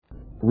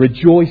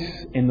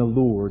Rejoice in the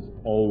Lord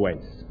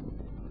always.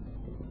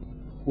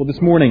 Well,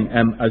 this morning,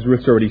 as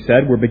Ruth's already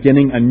said, we're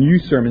beginning a new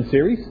sermon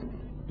series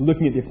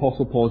looking at the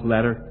Apostle Paul's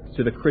letter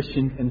to the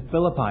Christians in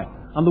Philippi.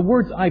 And the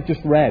words I've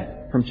just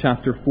read from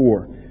chapter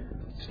 4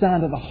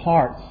 stand at the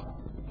heart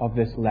of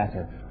this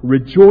letter.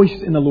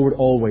 Rejoice in the Lord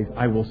always.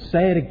 I will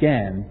say it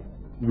again,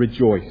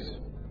 rejoice.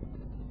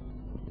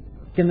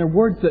 Again, they're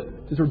words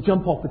that sort of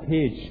jump off the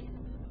page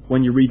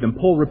when you read them.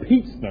 Paul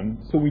repeats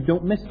them so we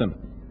don't miss them.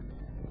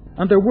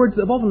 And they're words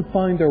that have often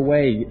found their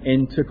way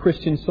into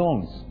Christian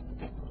songs.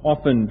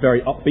 Often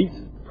very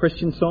upbeat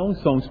Christian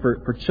songs, songs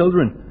for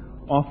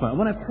children often. And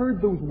when I've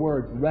heard those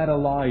words read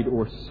aloud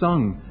or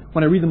sung,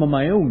 when I read them on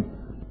my own,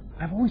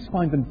 I've always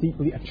found them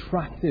deeply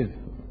attractive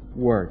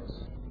words.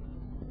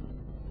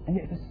 And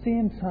yet at the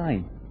same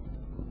time,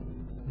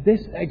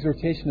 this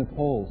exhortation of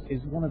Paul's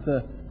is one of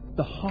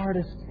the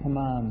hardest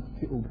commands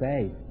to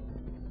obey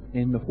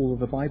in the whole of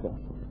the Bible.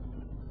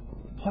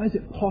 How is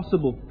it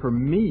possible for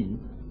me,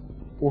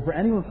 or for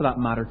anyone for that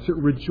matter, to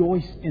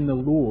rejoice in the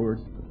Lord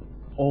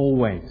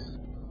always?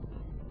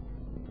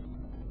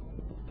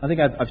 I think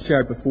I've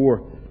shared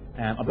before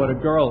about a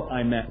girl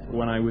I met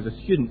when I was a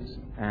student.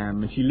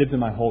 And she lived in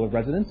my hall of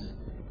residence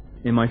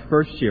in my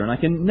first year. And I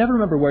can never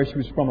remember where she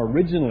was from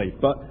originally,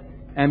 but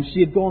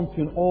she had gone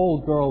to an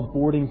all-girl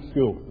boarding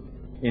school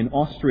in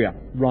Austria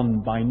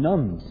run by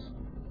nuns.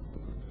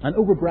 And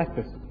over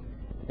breakfast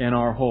in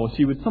our hall,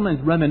 she would sometimes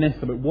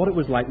reminisce about what it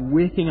was like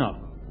waking up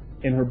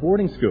in her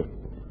boarding school.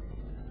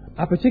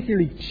 A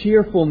particularly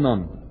cheerful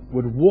nun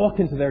would walk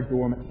into their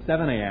dorm at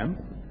 7 a.m.,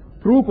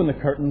 throw open the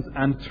curtains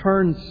and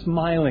turn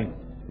smiling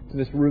to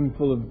this room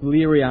full of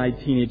bleary-eyed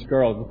teenage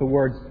girls with the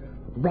words,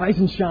 "Rise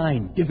and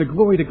shine, give the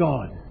glory to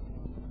God."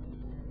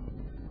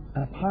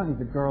 And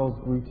apparently the girls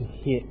grew to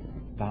hate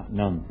that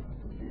nun.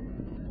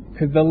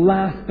 Because the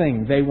last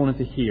thing they wanted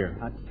to hear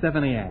at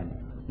 7 a.m.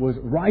 was,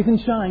 "Rise and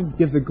shine,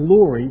 give the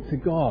glory to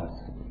God."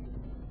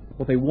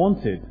 What they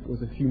wanted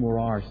was a few more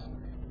hours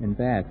in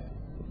bed.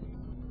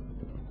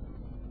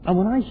 And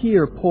when I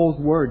hear Paul's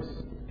words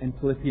in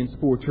Philippians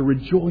 4, to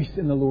rejoice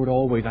in the Lord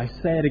always, I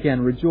say it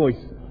again, rejoice.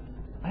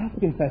 I have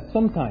to confess,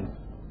 sometimes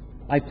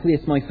I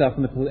place myself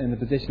in the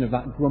position of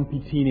that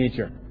grumpy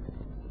teenager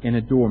in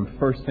a dorm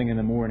first thing in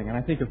the morning. And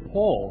I think of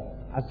Paul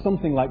as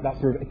something like that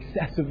sort of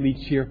excessively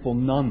cheerful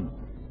nun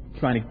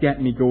trying to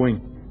get me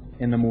going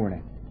in the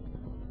morning.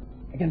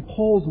 Again,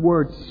 Paul's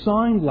words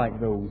sound like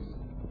those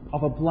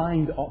of a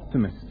blind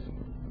optimist,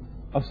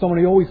 of someone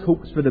who always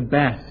hopes for the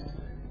best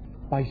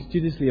by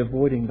studiously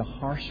avoiding the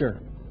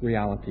harsher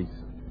realities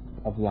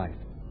of life.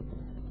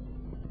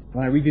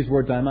 When I read these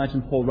words, I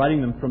imagine Paul writing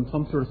them from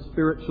some sort of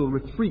spiritual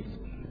retreat,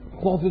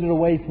 closeted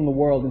away from the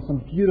world in some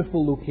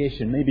beautiful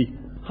location, maybe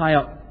high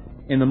up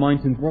in the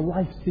mountains, where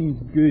life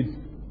seems good,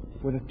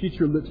 where the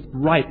future looks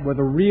bright, where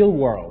the real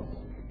world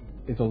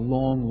is a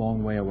long,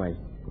 long way away.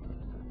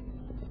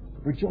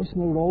 Rejoice in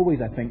the Lord always,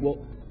 I think. Well,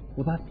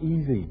 that's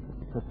easy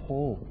for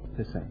Paul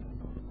to say.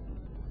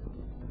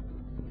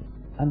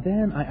 And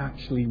then I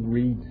actually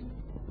read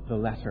the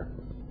letter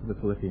to the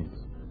Philippians.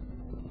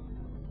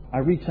 I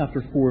read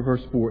chapter 4,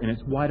 verse 4 in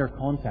its wider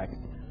context,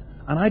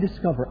 and I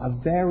discover a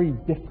very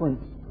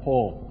different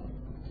Paul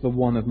to the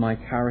one of my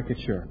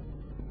caricature.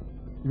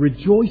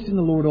 Rejoice in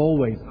the Lord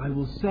always. I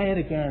will say it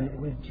again,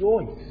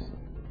 rejoice.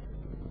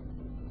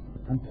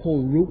 And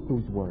Paul wrote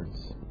those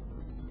words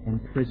in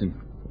prison.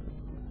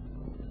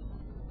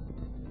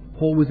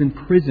 Paul was in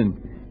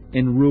prison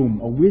in Rome,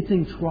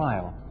 awaiting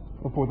trial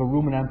before the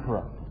Roman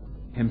Emperor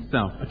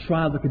himself. A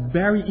trial that could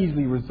very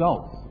easily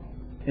result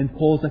in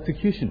Paul's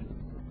execution.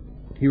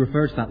 He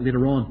refers to that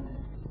later on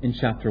in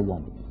chapter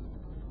 1.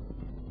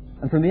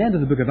 And from the end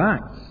of the book of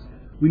Acts,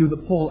 we know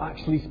that Paul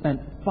actually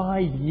spent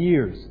 5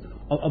 years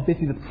of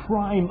basically the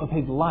prime of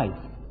his life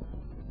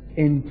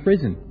in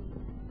prison.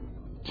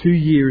 2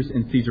 years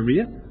in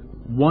Caesarea,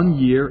 1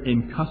 year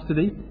in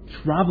custody,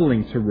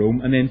 travelling to Rome,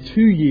 and then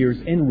 2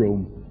 years in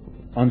Rome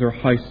under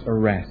house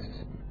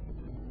arrest.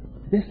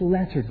 This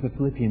letter to the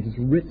Philippians is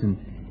written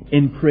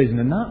in prison,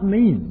 and that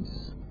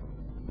means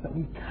that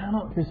we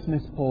cannot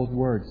dismiss Paul's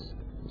words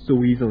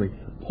so easily.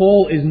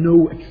 Paul is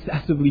no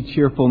excessively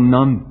cheerful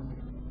nun.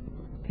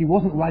 He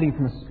wasn't writing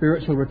from a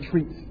spiritual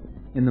retreat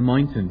in the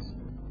mountains.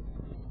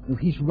 No,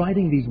 he's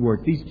writing these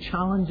words, these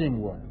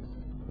challenging words,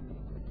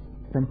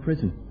 from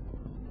prison.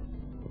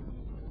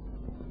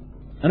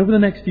 And over the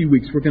next few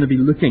weeks, we're going to be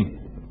looking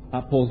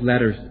at Paul's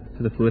letters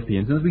to the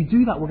Philippians. And as we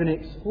do that, we're going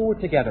to explore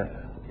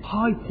together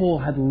how Paul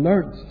had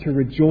learnt to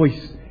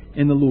rejoice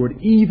in the Lord,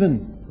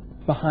 even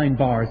behind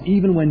bars,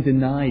 even when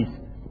denied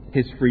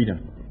his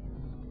freedom.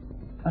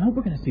 And I hope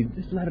we're going to see that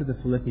this letter to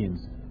the Philippians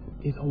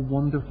is a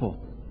wonderful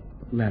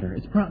letter.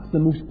 It's perhaps the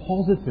most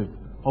positive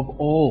of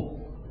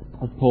all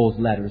of Paul's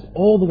letters.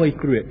 All the way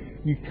through it,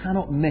 you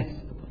cannot miss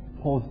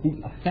Paul's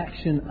deep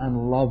affection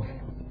and love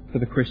for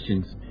the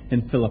Christians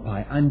in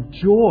Philippi. And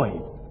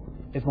joy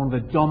is one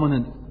of the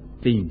dominant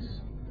themes.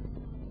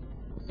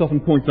 It's often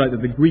pointed out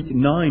that the Greek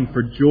noun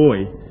for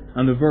joy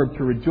and the verb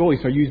to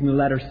rejoice are used in the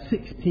letter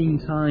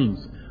 16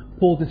 times.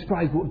 Paul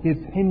describes what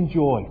gives him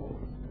joy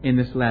in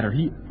this letter.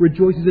 He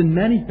rejoices in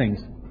many things,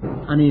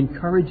 and he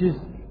encourages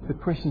the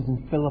Christians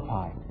in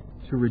Philippi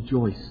to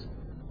rejoice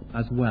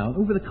as well.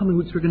 Over the coming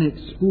weeks, we're going to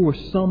explore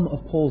some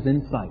of Paul's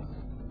insights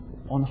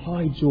on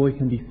how joy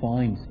can be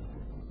found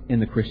in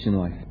the Christian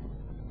life.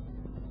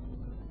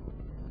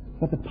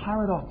 But the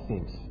paradox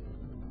is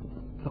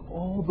that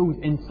all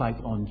those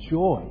insights on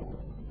joy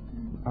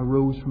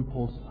arose from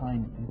Paul's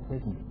time in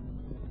prison.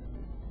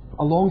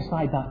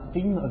 Alongside that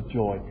theme of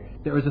joy,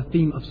 there is a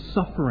theme of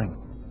suffering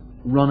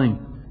running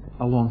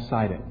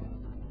alongside it.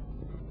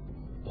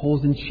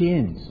 Paul's in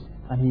chains,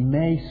 and he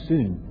may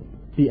soon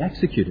be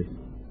executed.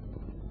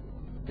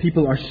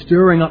 People are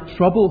stirring up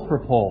trouble for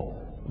Paul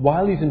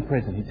while he's in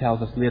prison, he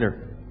tells us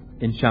later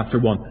in chapter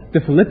 1. The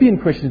Philippian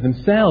Christians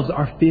themselves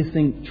are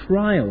facing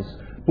trials,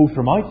 both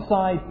from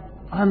outside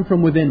and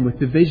from within, with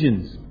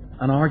divisions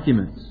and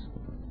arguments.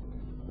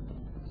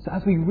 So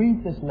as we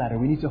read this letter,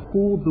 we need to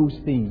hold those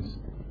themes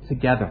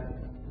together.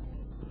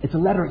 It's a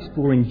letter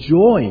exploring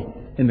joy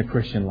in the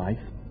Christian life,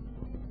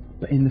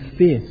 but in the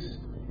face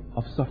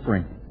of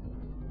suffering.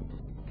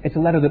 It's a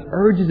letter that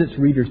urges its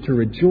readers to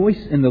rejoice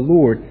in the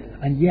Lord,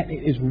 and yet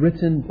it is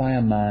written by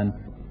a man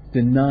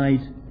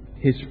denied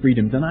his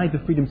freedom, denied the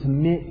freedom to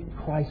make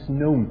Christ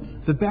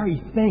known, the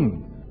very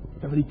thing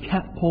that really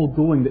kept Paul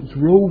going, that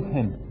drove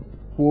him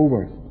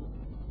forward.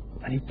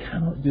 And he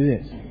cannot do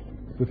it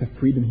with the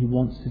freedom he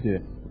wants to do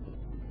it,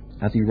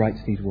 as he writes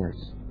these words.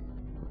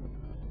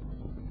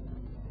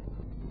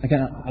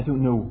 Again, I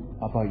don't know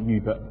about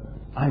you, but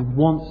I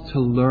want to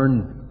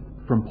learn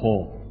from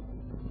Paul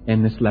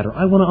in this letter.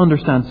 I want to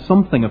understand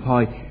something of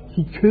how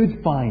he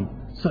could find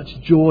such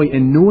joy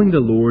in knowing the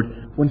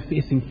Lord when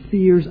facing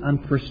fears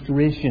and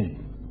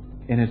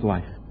frustration in his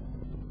life.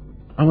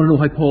 I want to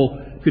know how Paul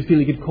could feel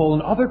he could call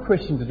on other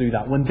Christians to do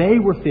that when they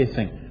were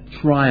facing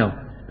trial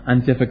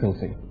and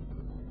difficulty.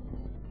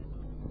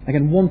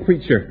 Again, one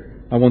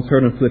preacher I once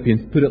heard in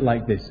Philippians put it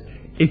like this: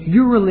 if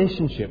your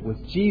relationship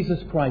with Jesus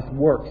Christ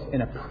works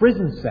in a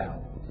prison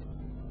cell,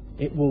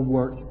 it will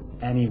work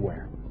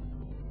anywhere.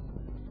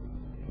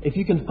 If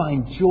you can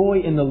find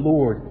joy in the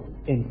Lord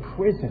in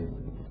prison,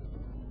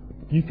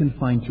 you can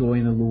find joy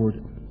in the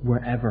Lord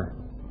wherever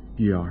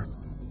you are.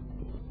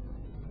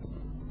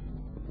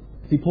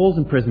 See, Paul's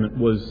imprisonment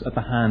was at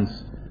the hands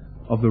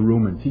of the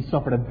Romans. He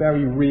suffered a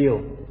very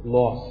real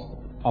loss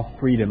of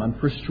freedom and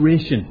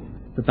frustration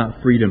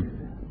that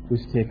freedom was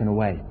taken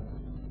away.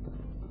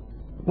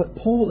 But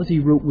Paul, as he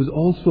wrote, was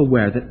also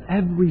aware that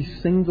every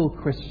single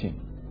Christian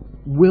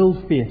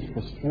will face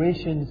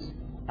frustrations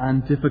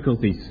and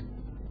difficulties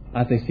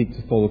as they seek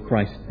to follow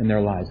Christ in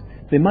their lives.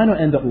 They might not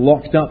end up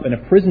locked up in a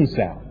prison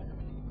cell,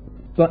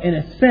 but in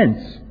a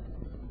sense,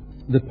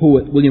 the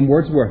poet William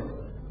Wordsworth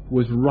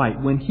was right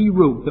when he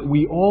wrote that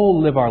we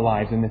all live our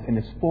lives in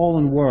this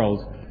fallen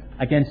world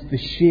against the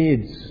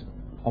shades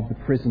of the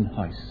prison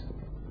house.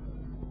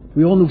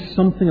 We all know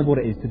something of what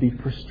it is to be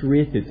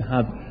frustrated, to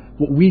have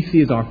what we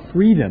see as our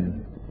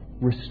freedom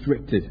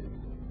restricted.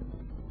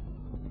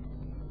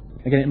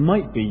 Again, it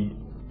might be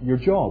your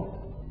job,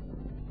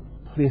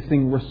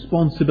 placing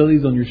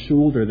responsibilities on your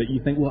shoulder that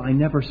you think, well, I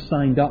never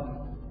signed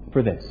up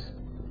for this,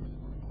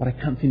 but I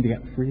can't seem to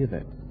get free of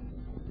it.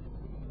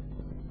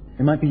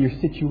 It might be your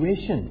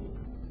situation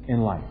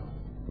in life.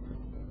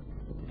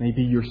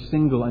 Maybe you're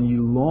single and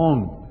you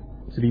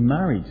long to be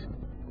married.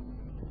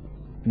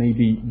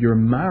 Maybe you're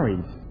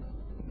married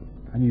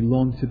and you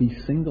long to be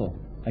single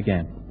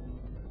again.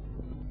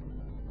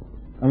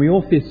 And we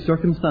all face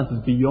circumstances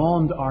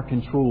beyond our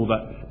control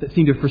that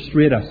seem to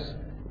frustrate us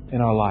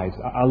in our lives.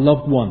 A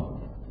loved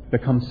one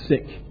becomes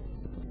sick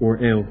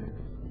or ill.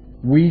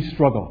 We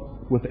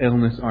struggle with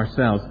illness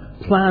ourselves.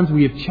 Plans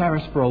we have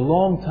cherished for a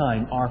long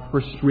time are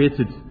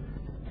frustrated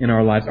in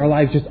our lives. Our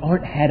lives just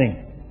aren't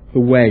heading the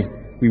way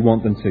we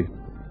want them to.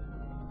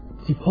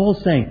 See,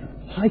 Paul's saying,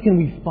 how can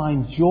we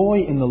find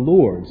joy in the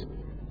Lord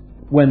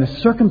when the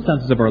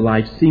circumstances of our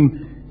lives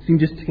seem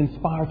just to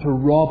conspire to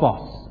rob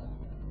us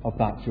of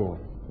that joy?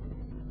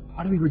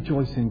 How do we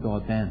rejoice in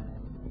God then?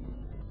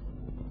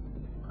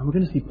 And we're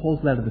going to see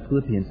Paul's letter to the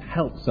Philippians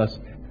helps us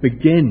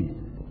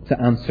begin to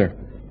answer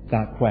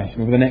that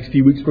question. Over the next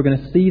few weeks we're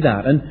going to see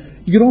that.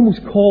 And you could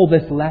almost call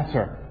this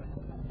letter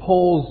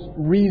Paul's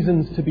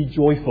reasons to be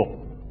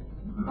joyful.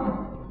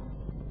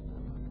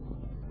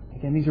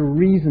 Again, these are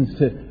reasons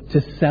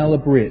to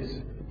celebrate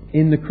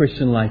in the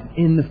Christian life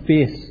in the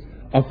face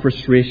of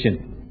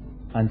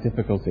frustration and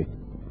difficulty.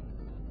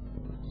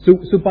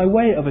 So by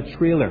way of a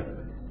trailer,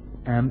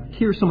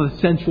 here are some of the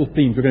central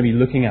themes we're going to be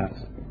looking at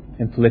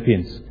in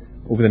Philippians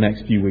over the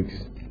next few weeks.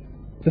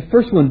 The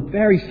first one,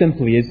 very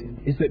simply,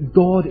 is that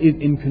God is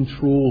in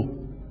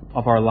control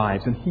of our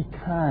lives and He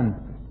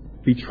can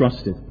be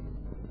trusted.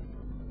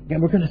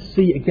 Again, we're going to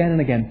see again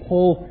and again,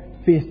 Paul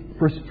faced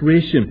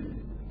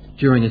frustration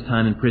during his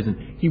time in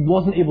prison. He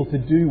wasn't able to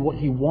do what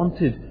he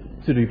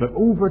wanted to do, but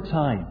over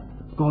time,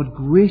 God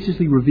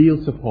graciously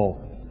revealed to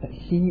Paul that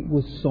He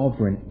was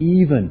sovereign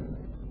even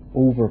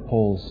over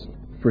Paul's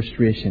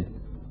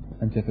frustration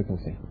and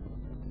difficulty.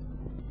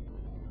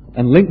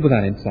 And linked with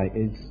that insight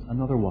is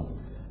another one.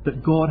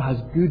 that God has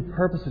good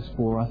purposes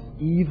for us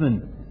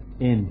even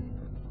in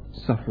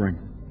suffering.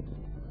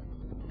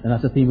 And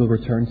that's a theme we'll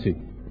return to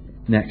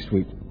next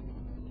week.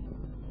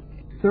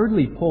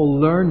 Thirdly, Paul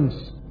learns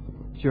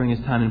during his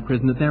time in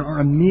prison that there are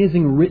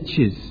amazing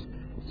riches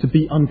to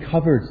be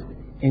uncovered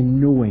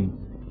in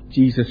knowing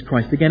Jesus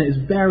Christ. Again, it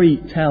is very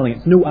telling.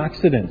 It's no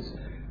accident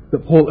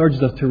that Paul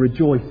urges us to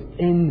rejoice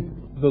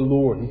in the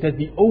Lord. He says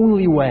the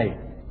only way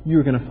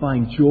you're going to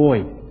find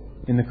joy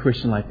in the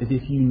Christian life is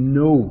if you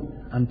know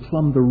and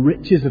plumb the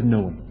riches of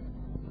knowing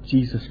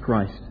Jesus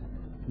Christ,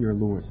 your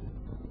Lord.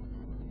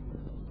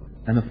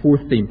 And the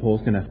fourth theme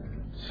Paul's going to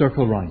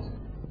circle round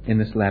in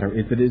this letter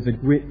is that it is a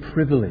great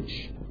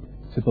privilege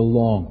to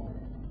belong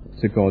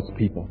to God's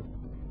people.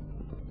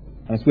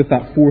 And it's with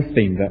that fourth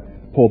theme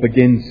that Paul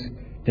begins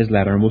his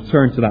letter, and we'll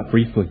turn to that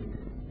briefly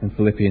in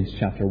Philippians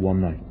chapter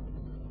 1 now.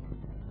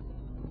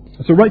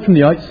 So right from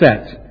the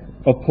outset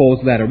of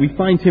Paul's letter, we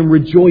find him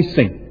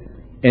rejoicing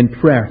in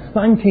prayer,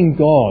 thanking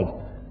God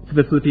for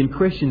the Philippian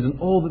Christians and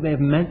all that they have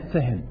meant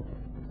to him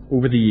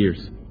over the years.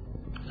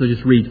 So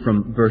just read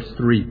from verse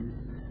 3.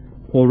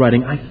 Paul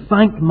writing, I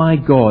thank my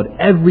God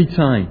every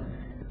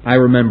time I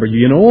remember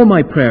you. In all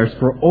my prayers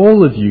for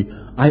all of you,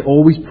 I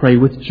always pray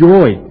with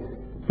joy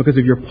because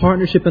of your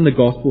partnership in the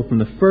gospel from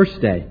the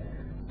first day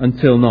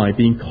until now,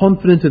 being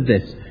confident of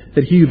this,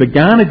 that he who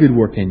began a good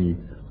work in you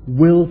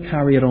will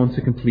carry it on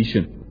to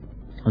completion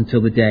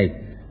until the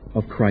day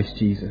of Christ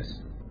Jesus.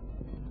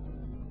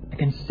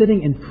 Again,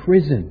 sitting in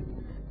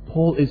prison,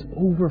 Paul is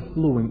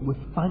overflowing with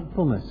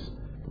thankfulness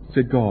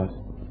to God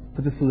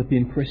for the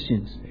Philippian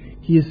Christians.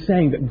 He is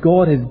saying that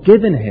God has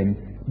given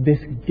him this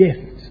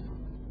gift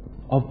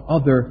of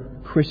other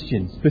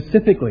Christians,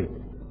 specifically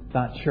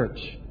that church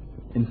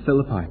in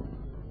Philippi.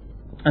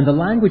 And the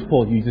language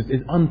Paul uses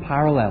is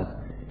unparalleled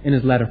in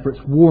his letter for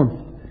its warmth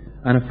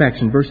and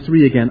affection. Verse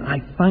 3 again,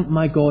 I thank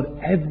my God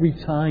every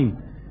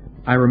time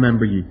I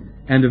remember you.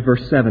 End of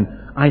verse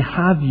 7, I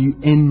have you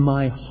in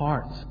my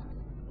heart,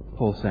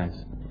 Paul says.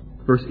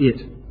 Verse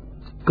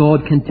 8,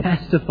 God can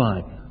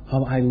testify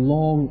how I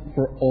long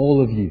for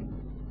all of you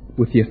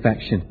with the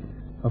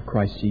affection of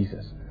Christ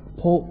Jesus.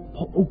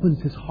 Paul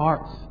opens his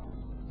heart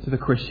to the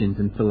Christians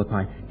in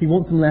Philippi. He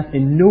wants them left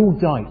in no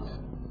doubt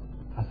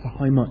as to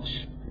how much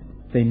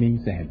they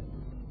mean to him.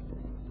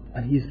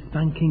 And he is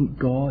thanking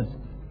God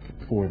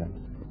for them.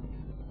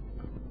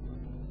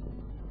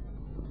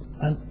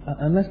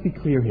 And let's be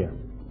clear here.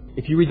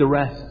 If you read the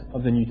rest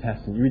of the New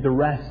Testament, you read the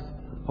rest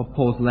of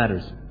Paul's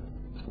letters,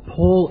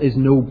 Paul is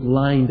no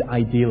blind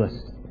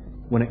idealist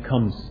when it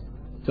comes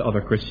to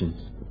other Christians.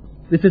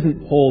 This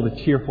isn't Paul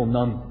the cheerful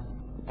nun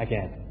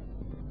again.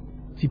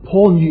 See,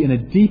 Paul knew in a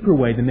deeper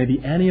way than maybe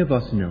any of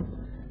us know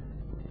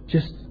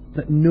just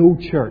that no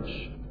church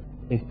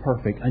is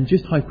perfect and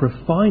just how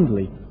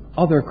profoundly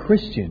other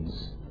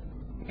Christians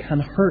can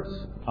hurt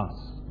us,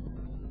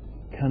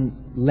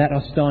 can let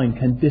us down,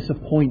 can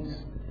disappoint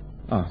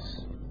us.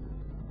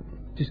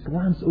 Just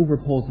glance over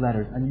Paul's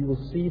letters and you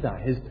will see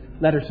that. His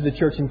letters to the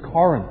church in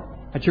Corinth,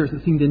 a church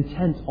that seemed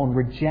intent on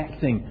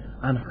rejecting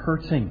and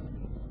hurting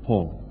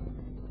Paul.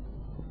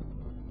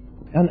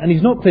 And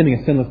he's not claiming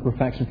a sinless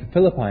perfection for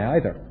Philippi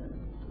either.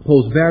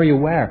 Paul's very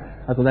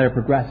aware, as the letter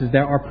progresses,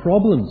 there are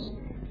problems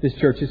this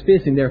church is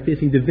facing. They're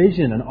facing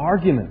division and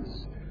arguments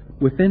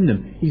within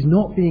them. He's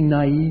not being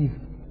naive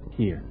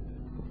here.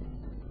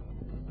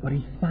 But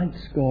he thanks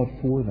God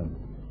for them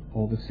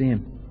all the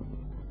same.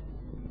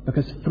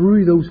 Because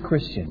through those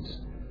Christians,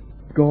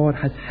 God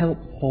has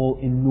helped Paul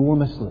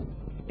enormously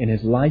in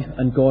his life,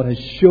 and God has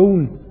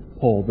shown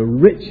Paul the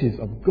riches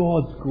of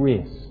God's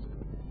grace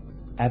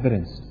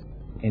evidenced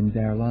in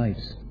their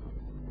lives.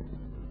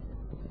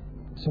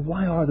 So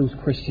why are those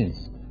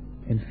Christians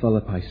in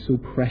Philippi so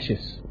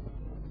precious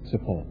to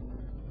Paul?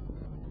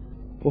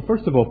 Well,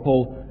 first of all,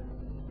 Paul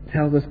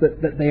tells us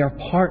that they are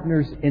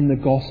partners in the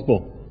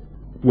gospel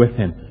with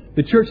him.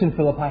 The church in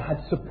Philippi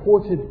had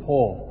supported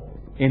Paul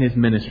in his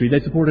ministry. They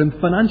supported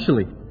him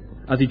financially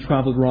as he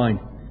travelled around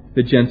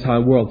the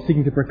Gentile world,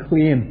 seeking to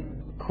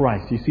proclaim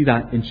Christ. You see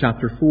that in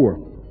chapter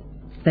 4.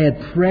 They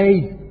had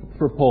prayed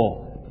for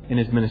Paul in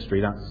his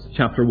ministry. That's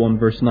chapter 1,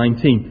 verse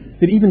 19.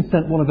 They'd even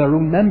sent one of their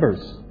own members,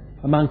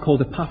 a man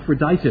called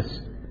Epaphroditus,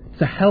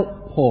 to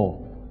help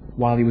Paul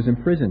while he was in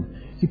prison.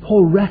 See,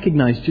 Paul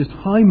recognized just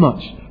how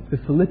much the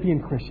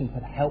Philippian Christians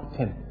had helped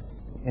him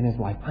in his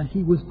life, and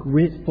he was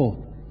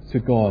grateful to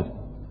God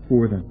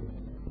for them.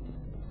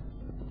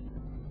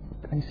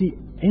 And you see,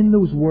 in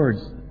those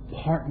words,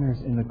 partners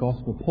in the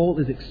gospel, Paul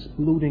is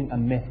exploding a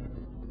myth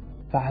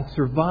that has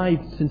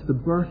survived since the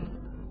birth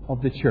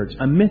of the church,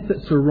 a myth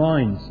that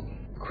surrounds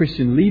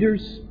Christian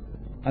leaders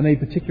and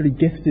maybe particularly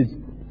gifted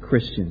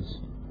Christians.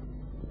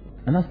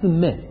 And that's the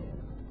myth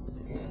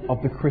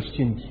of the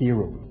Christian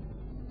hero,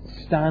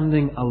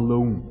 standing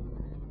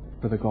alone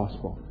for the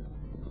gospel.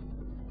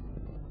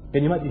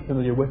 And you might be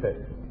familiar with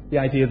it. The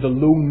idea of the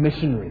lone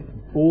missionary,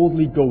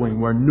 boldly going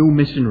where no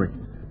missionary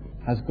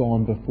has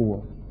gone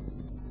before.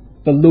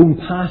 The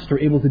lone pastor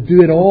able to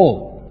do it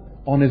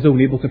all on his own,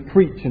 able to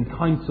preach and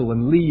counsel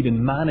and lead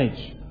and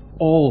manage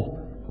all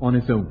on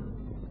his own.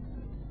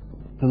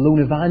 the lone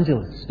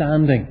evangelist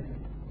standing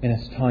in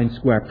his town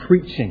square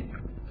preaching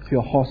to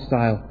a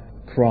hostile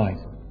crowd.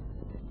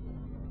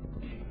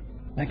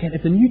 Again,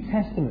 if the New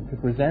Testament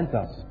could present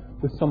us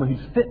with someone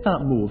who fit that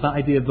mold, that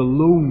idea of the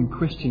lone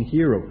Christian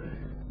hero,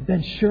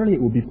 then surely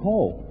it would be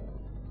Paul.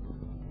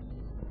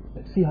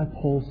 Let's see how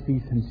Paul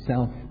sees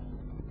himself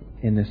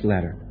in this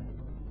letter.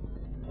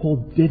 Paul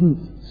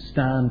didn't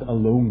stand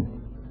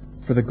alone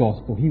for the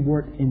gospel. He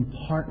worked in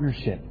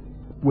partnership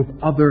with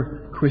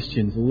other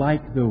Christians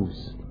like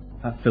those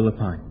at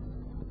Philippi.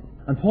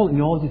 And Paul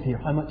acknowledges here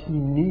how much he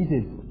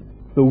needed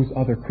those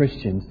other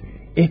Christians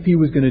if he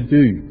was going to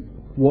do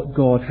what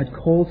God had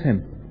called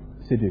him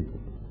to do.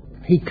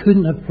 He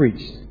couldn't have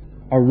preached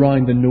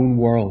around the known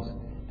world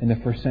in the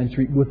first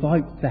century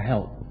without the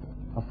help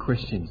of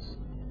Christians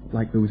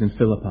like those in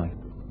Philippi.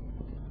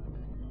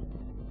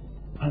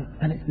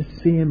 And it's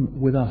the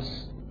same with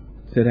us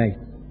today.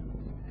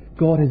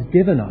 God has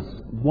given us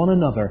one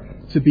another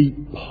to be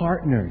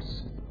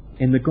partners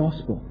in the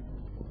gospel.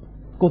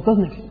 God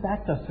doesn't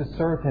expect us to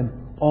serve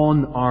Him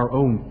on our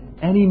own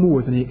any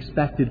more than He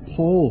expected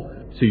Paul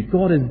to.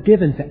 God has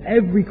given to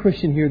every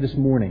Christian here this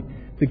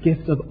morning the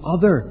gift of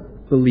other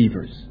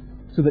believers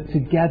so that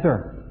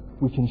together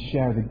we can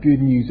share the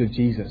good news of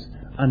Jesus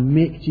and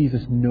make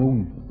Jesus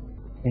known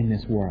in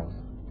this world.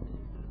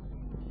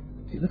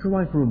 See, look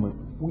around for a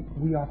moment.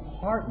 We are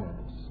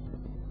partners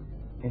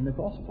in the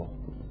gospel,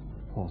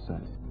 Paul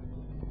says.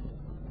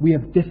 We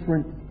have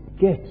different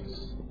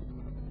gifts.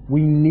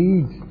 We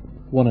need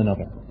one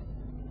another.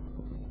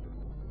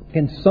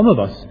 And some of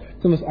us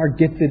are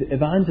gifted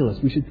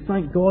evangelists. We should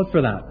thank God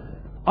for that.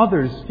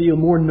 Others feel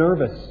more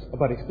nervous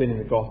about explaining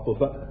the gospel,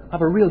 but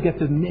have a real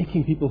gift of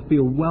making people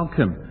feel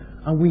welcome.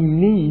 And we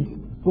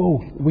need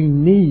both. We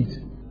need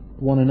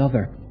one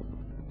another.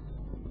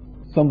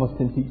 Some of us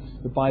can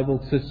teach the Bible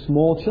to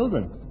small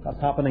children. That's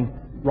happening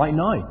right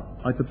now,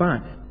 out the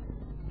back.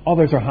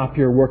 Others are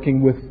happier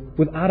working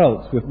with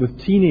adults, with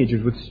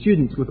teenagers, with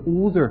students, with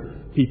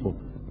older people.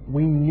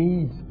 We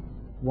need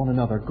one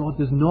another. God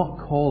does not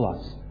call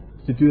us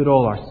to do it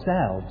all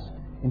ourselves.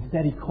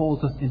 Instead, He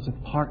calls us into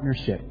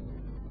partnership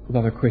with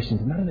other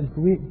Christians. And that is a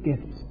great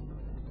gift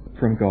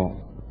from God.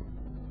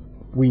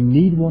 We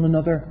need one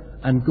another,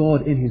 and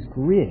God, in His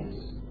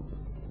grace,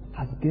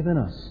 has given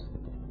us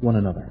one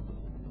another.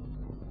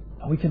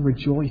 And we can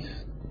rejoice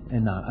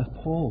in that, as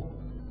Paul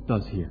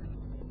does here.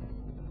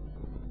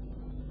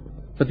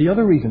 But the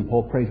other reason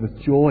Paul prays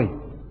with joy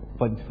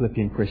about the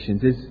Philippian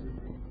Christians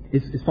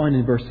is found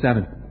in verse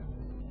 7.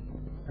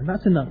 And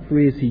that's in that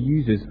phrase he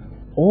uses,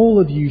 all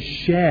of you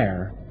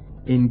share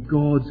in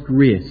God's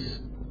grace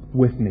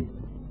with me.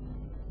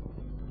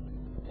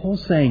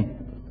 Paul's saying,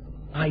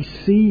 I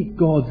see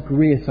God's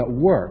grace at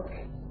work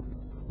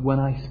when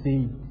I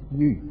see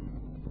you.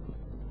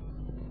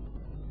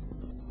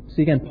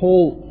 See again,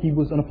 Paul, he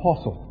was an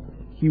apostle.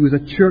 He was a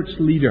church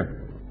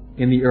leader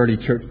in the early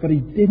church, but he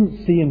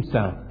didn't see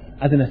himself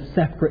as in a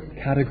separate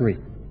category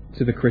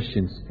to the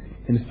Christians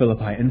in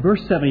Philippi. In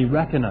verse 7, he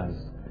recognized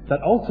that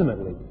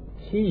ultimately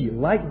he,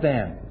 like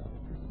them,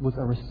 was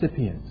a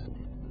recipient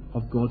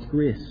of God's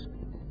grace.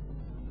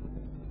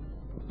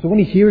 So when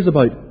he hears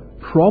about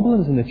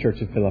problems in the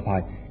church of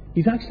Philippi,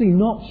 he's actually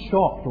not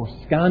shocked or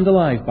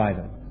scandalized by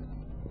them,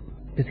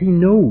 because he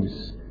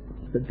knows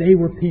that they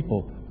were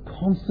people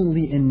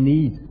constantly in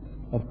need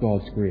of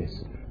God's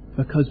grace,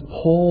 because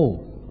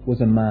Paul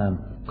was a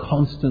man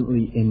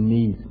constantly in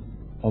need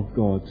of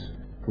God's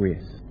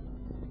grace.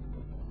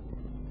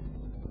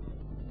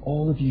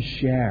 All of you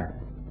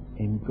share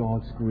in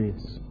God's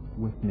grace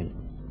with me,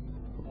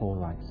 Paul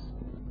writes.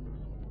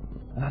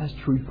 And that is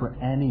true for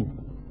any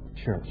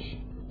church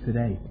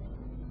today.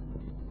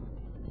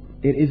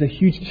 It is a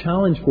huge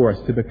challenge for us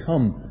to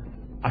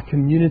become a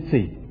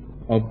community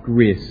of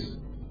grace.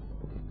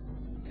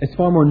 It's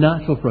far more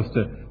natural for us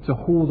to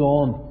hold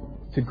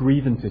on to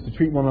grievances, to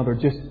treat one another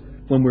just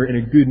when we're in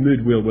a good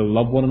mood. We'll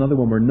love one another.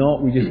 When we're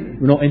not,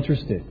 we're not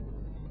interested.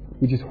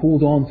 We just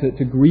hold on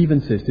to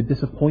grievances, to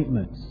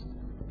disappointments.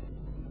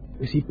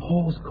 You see,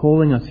 Paul's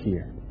calling us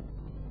here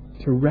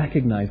to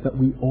recognize that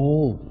we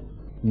all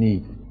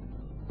need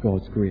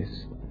God's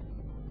grace.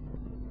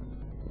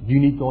 You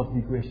need God to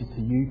be gracious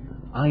to you.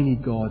 I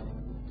need God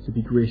to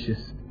be gracious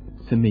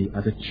to me.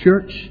 As a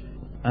church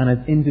and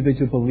as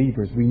individual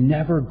believers, we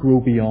never grow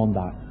beyond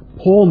that.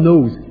 Paul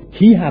knows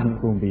he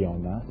hadn't grown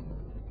beyond that,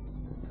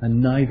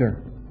 and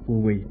neither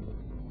will we.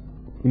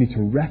 We need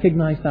to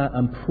recognize that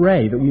and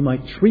pray that we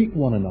might treat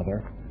one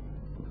another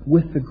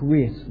with the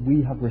grace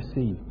we have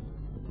received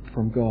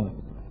from God.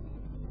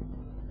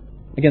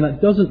 Again,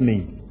 that doesn't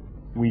mean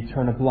we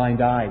turn a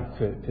blind eye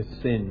to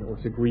sin or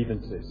to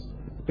grievances.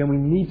 Again, we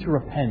need to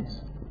repent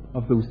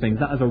of those things.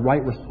 That is a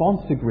right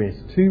response to grace,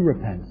 to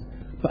repent.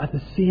 But at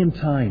the same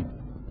time,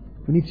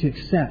 we need to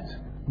accept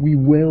we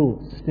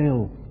will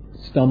still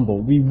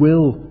stumble. We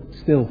will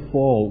still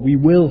fall. We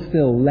will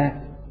still let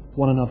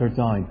one another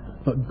down.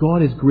 But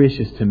God is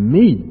gracious to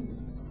me.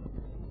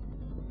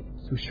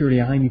 So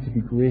surely I need to be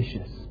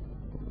gracious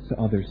to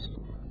others.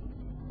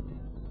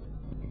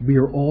 We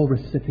are all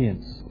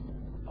recipients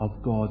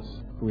of God's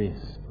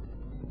grace,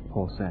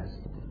 Paul says.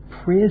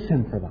 Praise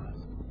Him for that.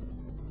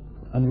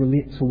 And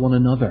relate to one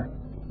another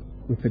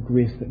with the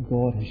grace that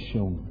God has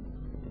shown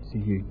to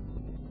you.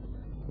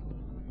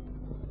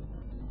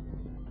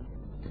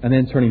 And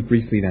then turning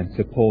briefly then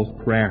to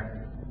Paul's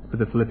prayer for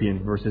the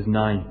Philippians, verses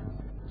 9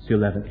 to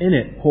 11. In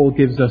it, Paul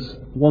gives us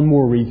one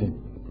more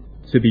reason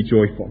to be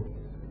joyful.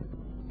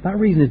 That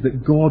reason is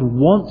that God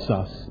wants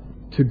us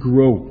to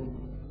grow.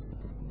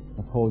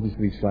 Apologies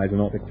for these slides, are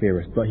not the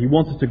clearest. But He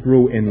wants us to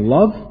grow in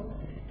love,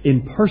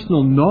 in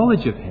personal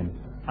knowledge of Him,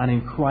 and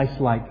in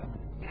Christ-like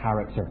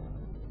character.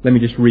 Let me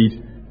just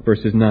read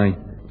verses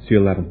 9 to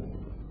 11.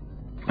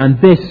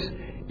 And this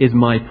is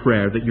my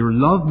prayer, that your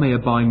love may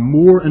abound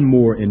more and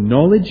more in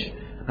knowledge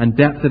and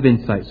depth of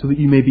insight, so that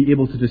you may be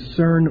able to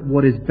discern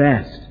what is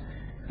best,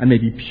 and may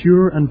be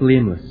pure and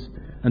blameless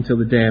until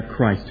the day of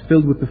Christ,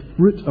 filled with the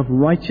fruit of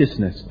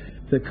righteousness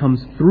that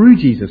comes through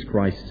Jesus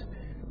Christ,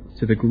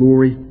 to the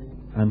glory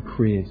and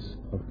praise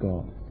of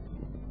God.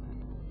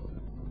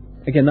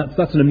 Again,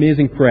 that's an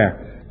amazing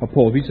prayer of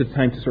Paul. We just have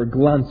time to sort of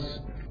glance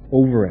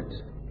over it.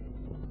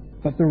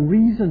 But the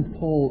reason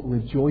Paul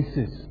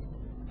rejoices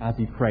as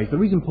he prays, the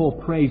reason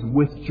Paul prays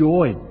with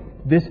joy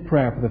this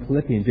prayer for the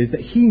Philippians, is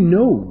that he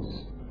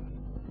knows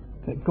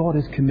that God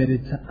is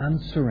committed to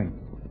answering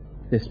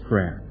this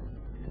prayer.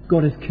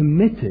 God is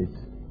committed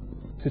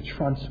to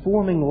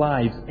transforming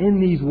lives in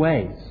these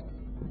ways.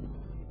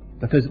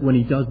 Because when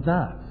He does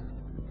that,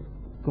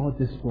 God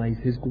displays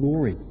His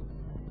glory.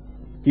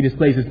 He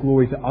displays His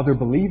glory to other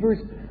believers,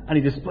 and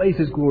He displays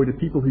His glory to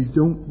people who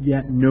don't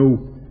yet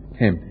know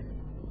Him.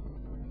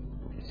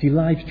 See,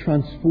 lives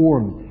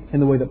transformed in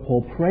the way that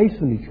Paul prays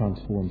them to be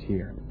transformed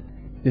here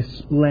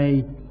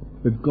display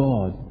the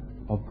God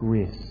of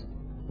grace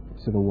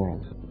to the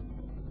world.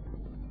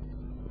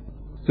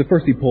 So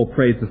firstly, Paul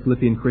prays the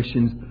Philippian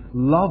Christians,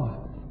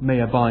 love may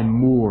abound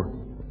more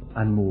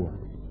and more.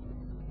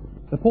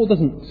 But Paul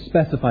doesn't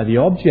specify the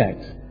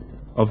object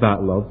of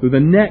that love, though the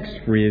next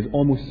phrase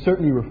almost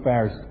certainly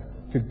refers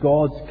to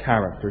God's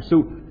character.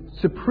 So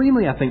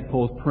supremely, I think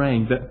Paul's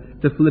praying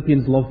that the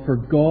Philippians' love for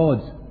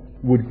God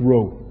would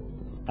grow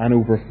and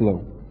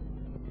overflow.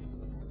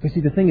 But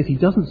see, the thing is, he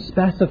doesn't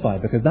specify,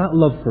 because that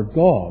love for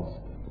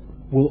God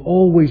will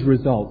always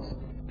result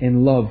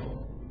in love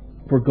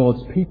for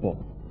God's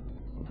people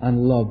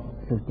and love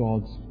for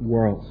God's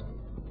world.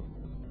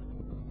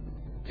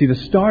 See, the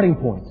starting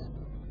point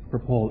for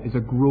Paul is a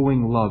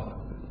growing love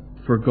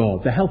for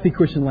God. The healthy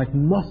Christian life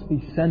must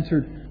be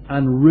centred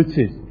and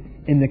rooted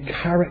in the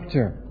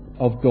character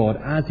of God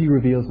as He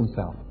reveals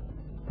Himself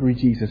through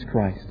Jesus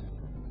Christ.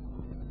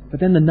 But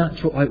then the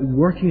natural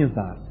outworking of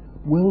that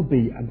will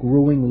be a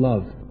growing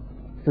love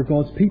for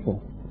God's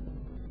people,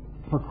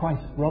 for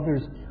Christ's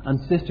brothers and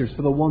sisters,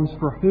 for the ones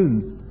for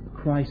whom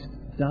Christ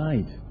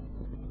died.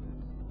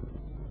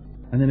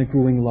 And then a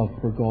growing love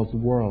for God's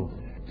world,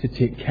 to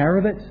take care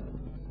of it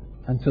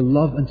and to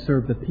love and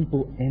serve the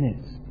people in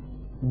it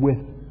with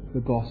the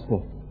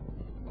gospel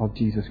of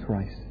Jesus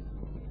Christ.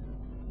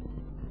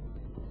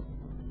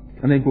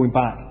 And then going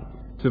back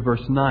to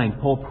verse 9,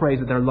 Paul prays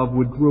that their love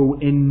would grow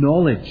in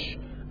knowledge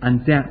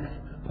and depth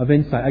of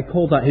insight. I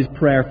call that his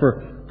prayer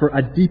for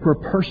a deeper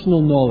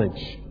personal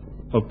knowledge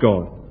of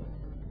God.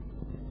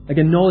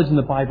 Again, knowledge in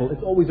the Bible,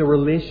 it's always a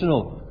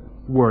relational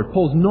word.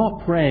 Paul's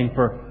not praying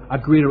for a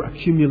greater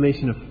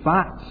accumulation of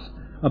facts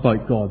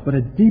about God, but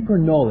a deeper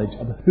knowledge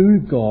of who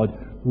God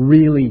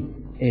really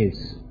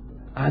is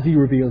as He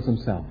reveals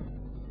Himself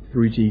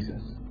through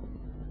Jesus.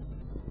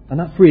 And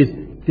that phrase,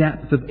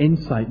 depth of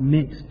insight,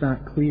 makes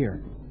that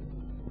clear.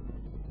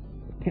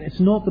 It's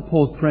not that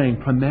Paul's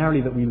praying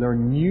primarily that we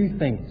learn new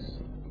things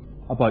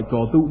about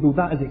God, though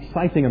that is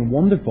exciting and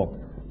wonderful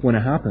when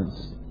it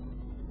happens.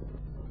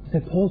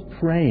 Instead, Paul's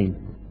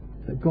praying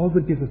that God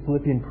would give the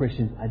Philippian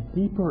Christians a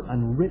deeper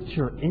and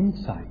richer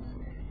insight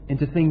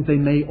into things they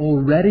may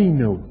already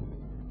know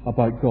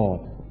about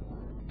God.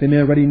 They may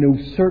already know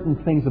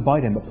certain things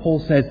about Him, but Paul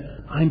says,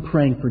 I'm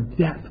praying for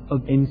depth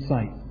of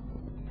insight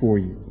for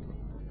you.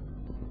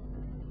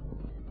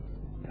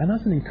 And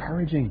that's an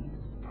encouraging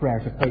prayer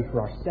to pray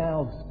for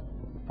ourselves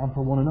and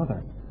for one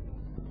another.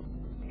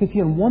 Because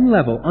on one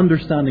level,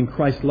 understanding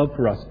Christ's love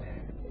for us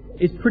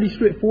is pretty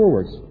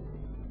straightforward.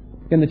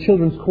 In the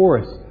children's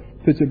chorus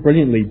puts it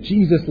brilliantly,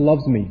 Jesus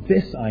loves me,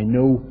 this I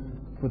know,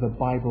 for the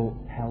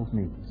Bible tells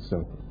me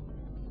so.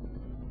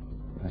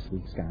 As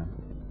we scan.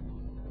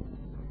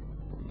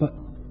 But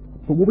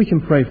what we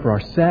can pray for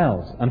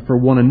ourselves and for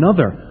one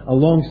another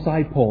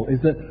alongside Paul is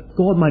that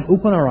God might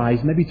open our eyes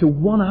maybe to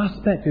one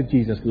aspect of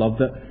Jesus' love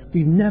that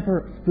we've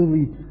never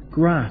fully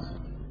grasped.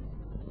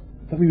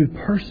 That we would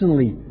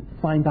personally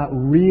find that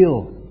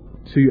real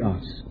to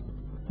us.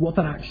 What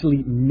that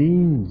actually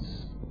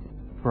means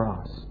for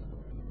us.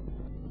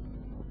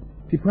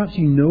 See, perhaps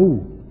you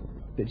know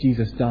that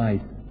Jesus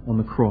died on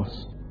the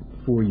cross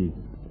for you.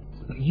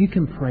 But you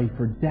can pray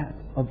for depth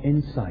of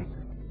insight.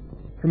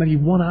 For maybe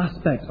one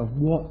aspect of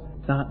what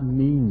that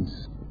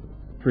means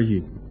for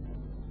you.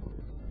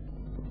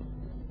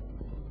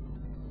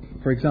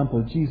 For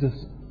example,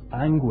 Jesus'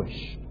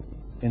 anguish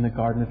in the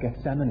Garden of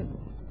Gethsemane,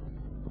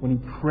 when he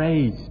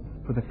prays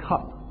for the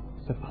cup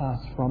to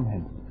pass from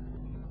him.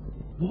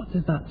 What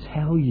does that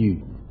tell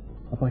you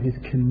about his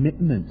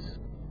commitment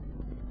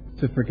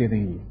to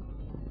forgiving you,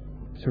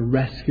 to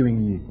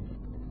rescuing you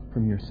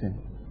from your sin?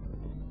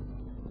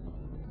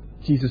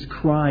 Jesus'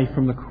 cry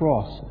from the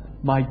cross,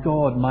 my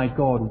God,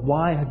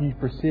 why have you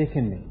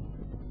forsaken me?"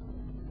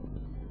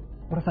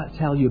 What does that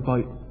tell you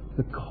about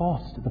the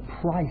cost, the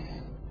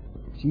price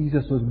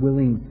Jesus was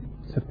willing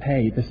to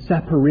pay, the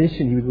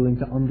separation he was willing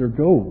to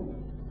undergo,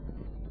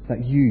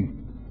 that you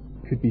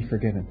could be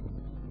forgiven?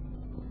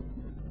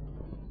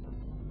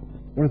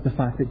 What does the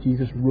fact that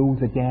Jesus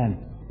rose again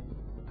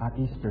at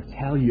Easter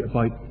tell you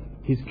about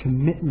his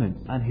commitment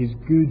and his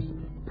good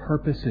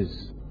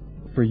purposes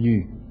for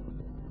you?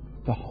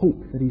 The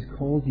hope that he's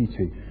called you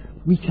to.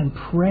 We can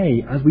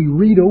pray as we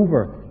read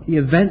over the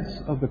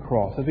events of the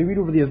cross, as we read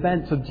over the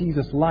events of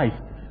Jesus' life,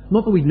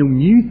 not that we know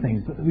new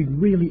things, but that we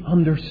really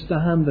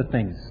understand the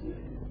things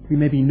we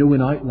maybe know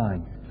in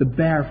outline, the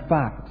bare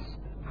facts,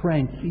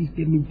 praying, "Please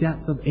give me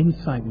depth of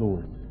insight,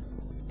 Lord.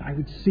 I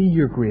would see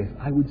your grace.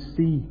 I would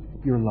see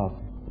your love.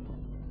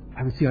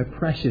 I would see how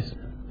precious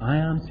I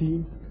am to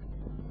you,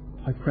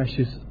 how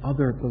precious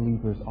other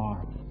believers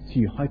are to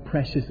you, how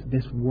precious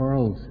this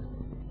world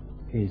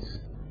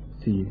is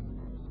to you."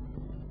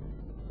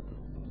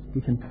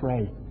 We can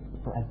pray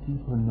for a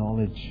deeper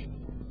knowledge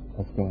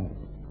of God.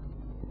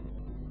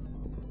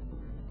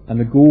 And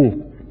the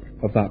goal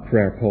of that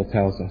prayer, Paul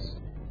tells us,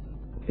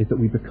 is that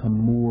we become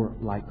more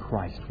like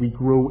Christ. We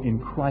grow in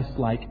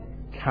Christ-like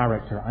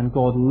character, and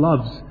God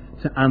loves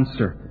to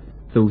answer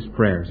those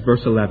prayers.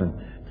 Verse 11,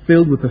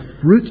 "Filled with the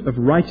fruit of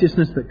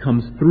righteousness that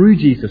comes through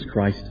Jesus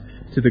Christ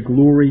to the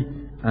glory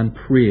and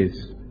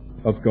praise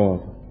of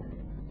God."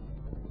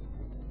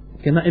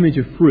 In that image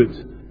of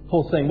fruit,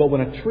 Paul's saying, well,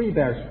 when a tree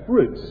bears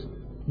fruit,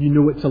 you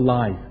know it's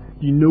alive.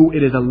 You know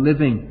it is a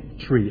living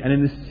tree. And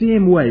in the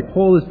same way,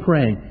 Paul is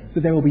praying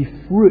that there will be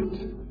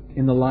fruit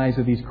in the lives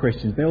of these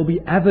Christians. There will be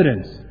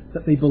evidence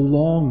that they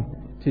belong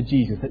to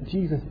Jesus, that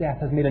Jesus' death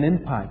has made an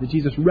impact, that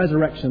Jesus'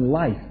 resurrection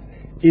life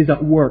is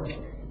at work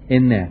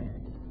in them.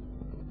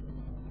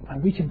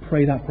 And we can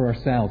pray that for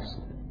ourselves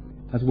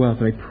as well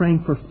today,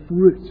 praying for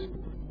fruit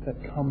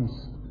that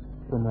comes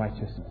from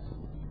righteousness.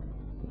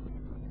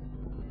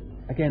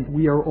 Again,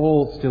 we are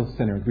all still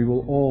sinners. We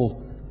will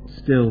all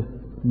still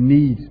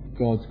need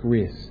God's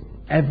grace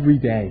every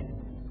day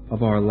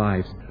of our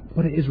lives.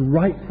 But it is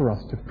right for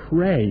us to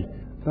pray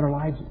that our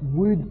lives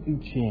would be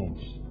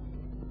changed.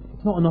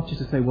 It's not enough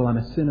just to say, well, I'm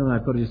a sinner and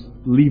I've got to just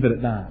leave it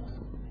at that.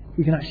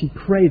 We can actually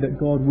pray that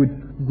God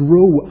would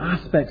grow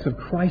aspects of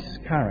Christ's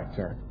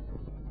character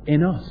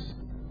in us.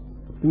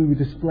 That we would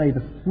display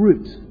the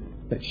fruit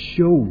that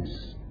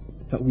shows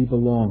that we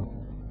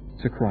belong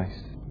to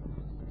Christ.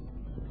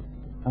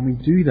 And we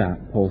do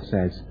that, Paul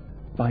says,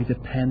 by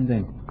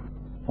depending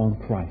on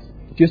Christ.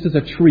 Just as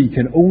a tree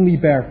can only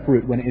bear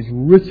fruit when it is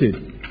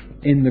rooted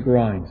in the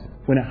ground,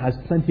 when it has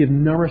plenty of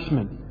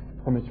nourishment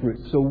from its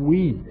roots, so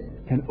we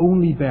can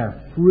only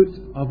bear fruit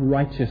of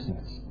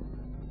righteousness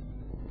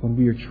when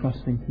we are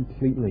trusting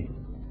completely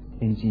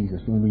in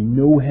Jesus, when we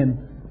know Him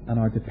and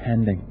are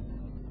depending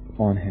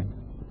on Him.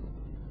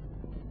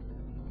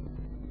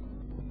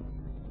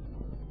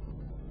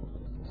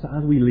 So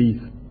as we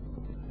leave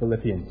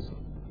Philippians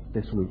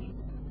this week,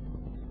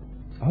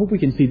 I hope we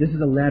can see this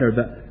is a letter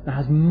that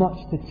has much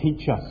to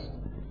teach us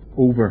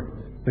over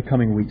the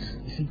coming weeks.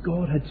 You see,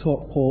 God had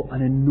taught Paul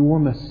an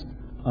enormous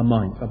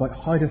amount about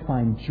how to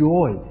find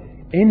joy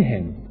in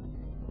Him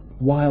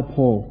while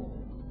Paul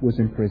was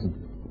in prison.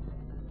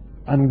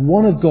 And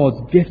one of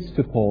God's gifts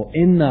to Paul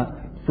in that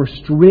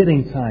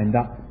frustrating time,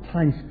 that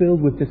time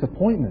filled with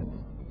disappointment,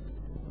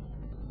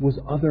 was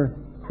other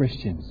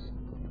Christians,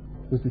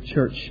 was the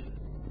church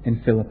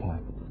in Philippi.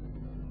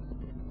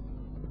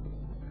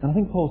 And I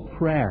think Paul's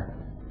prayer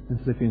in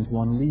Philippians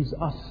 1 leaves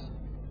us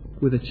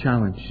with a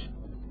challenge.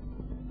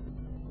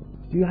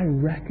 Do I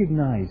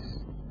recognize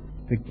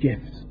the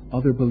gift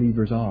other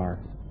believers are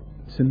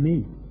to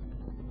me?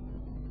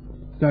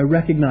 Do I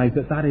recognize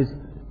that that is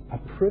a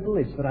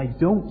privilege, that I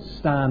don't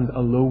stand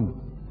alone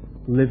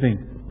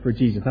living for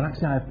Jesus? That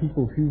actually I have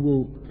people who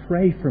will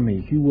pray for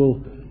me, who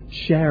will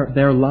share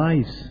their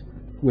lives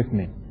with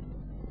me.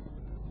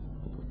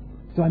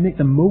 Do I make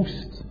the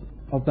most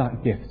of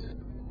that gift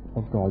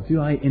of God? Do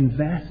I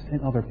invest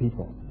in other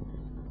people?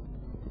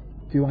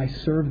 Do I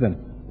serve them?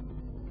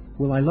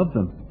 Will I love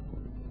them?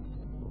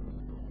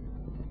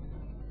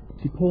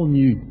 See, Paul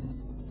knew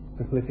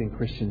the Philippian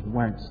Christians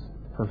weren't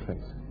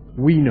perfect.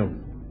 We know,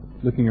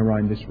 looking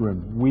around this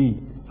room,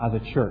 we as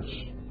a church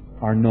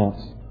are not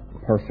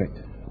perfect.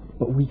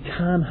 But we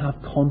can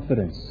have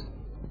confidence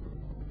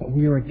that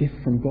we are a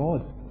gift from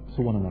God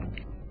to one another.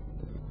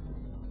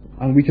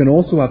 And we can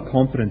also have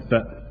confidence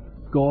that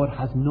God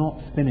has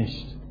not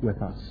finished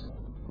with us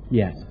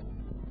yet.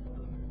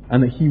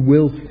 And that He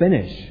will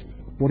finish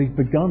what He's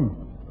begun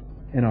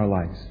in our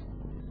lives.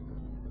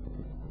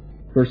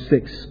 Verse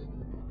 6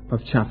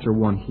 of chapter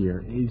 1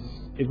 here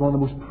is one of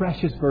the most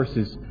precious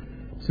verses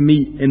to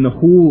me in the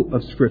whole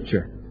of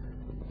Scripture.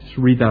 Just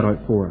read that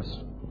out for us.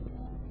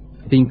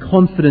 Being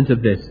confident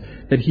of this,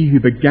 that he who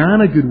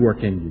began a good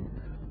work in you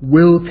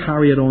will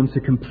carry it on to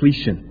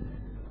completion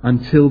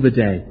until the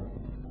day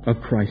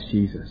of Christ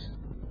Jesus.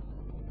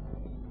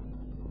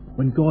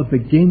 When God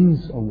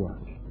begins a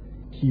work,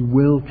 he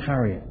will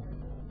carry it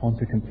on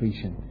to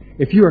completion.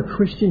 If you're a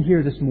Christian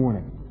here this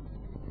morning,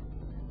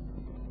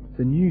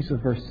 the news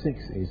of verse 6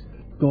 is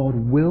God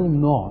will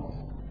not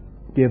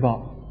give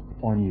up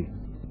on you.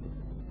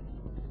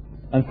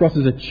 And for us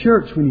as a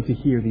church, we need to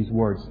hear these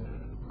words.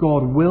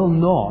 God will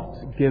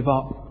not give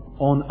up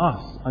on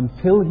us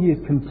until he has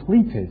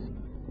completed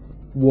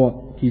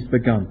what he's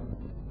begun.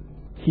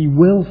 He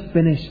will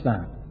finish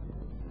that.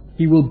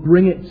 He will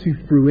bring it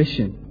to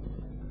fruition.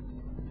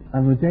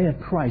 And on the day of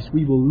Christ,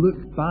 we will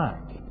look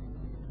back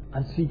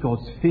and see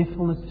God's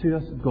faithfulness to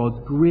us, God's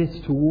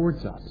grace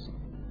towards us,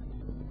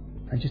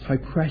 and just how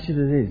precious it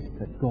is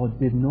that God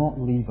did not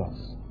leave us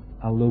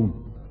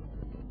alone,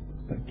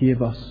 but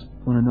gave us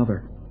one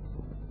another.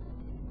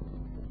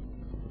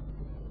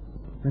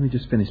 Let me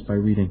just finish by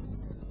reading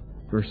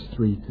verse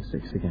 3 to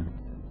 6 again.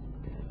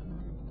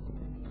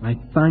 I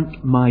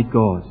thank my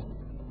God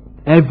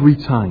every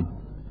time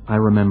I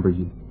remember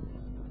you.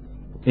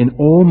 In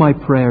all my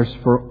prayers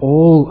for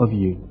all of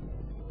you,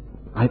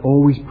 I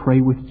always pray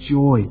with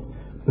joy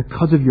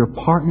because of your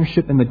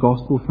partnership in the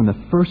gospel from the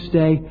first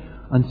day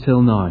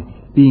until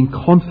now, being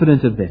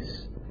confident of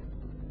this,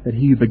 that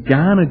he who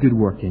began a good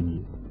work in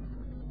you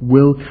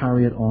will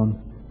carry it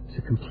on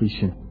to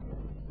completion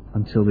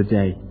until the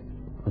day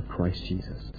of Christ Jesus.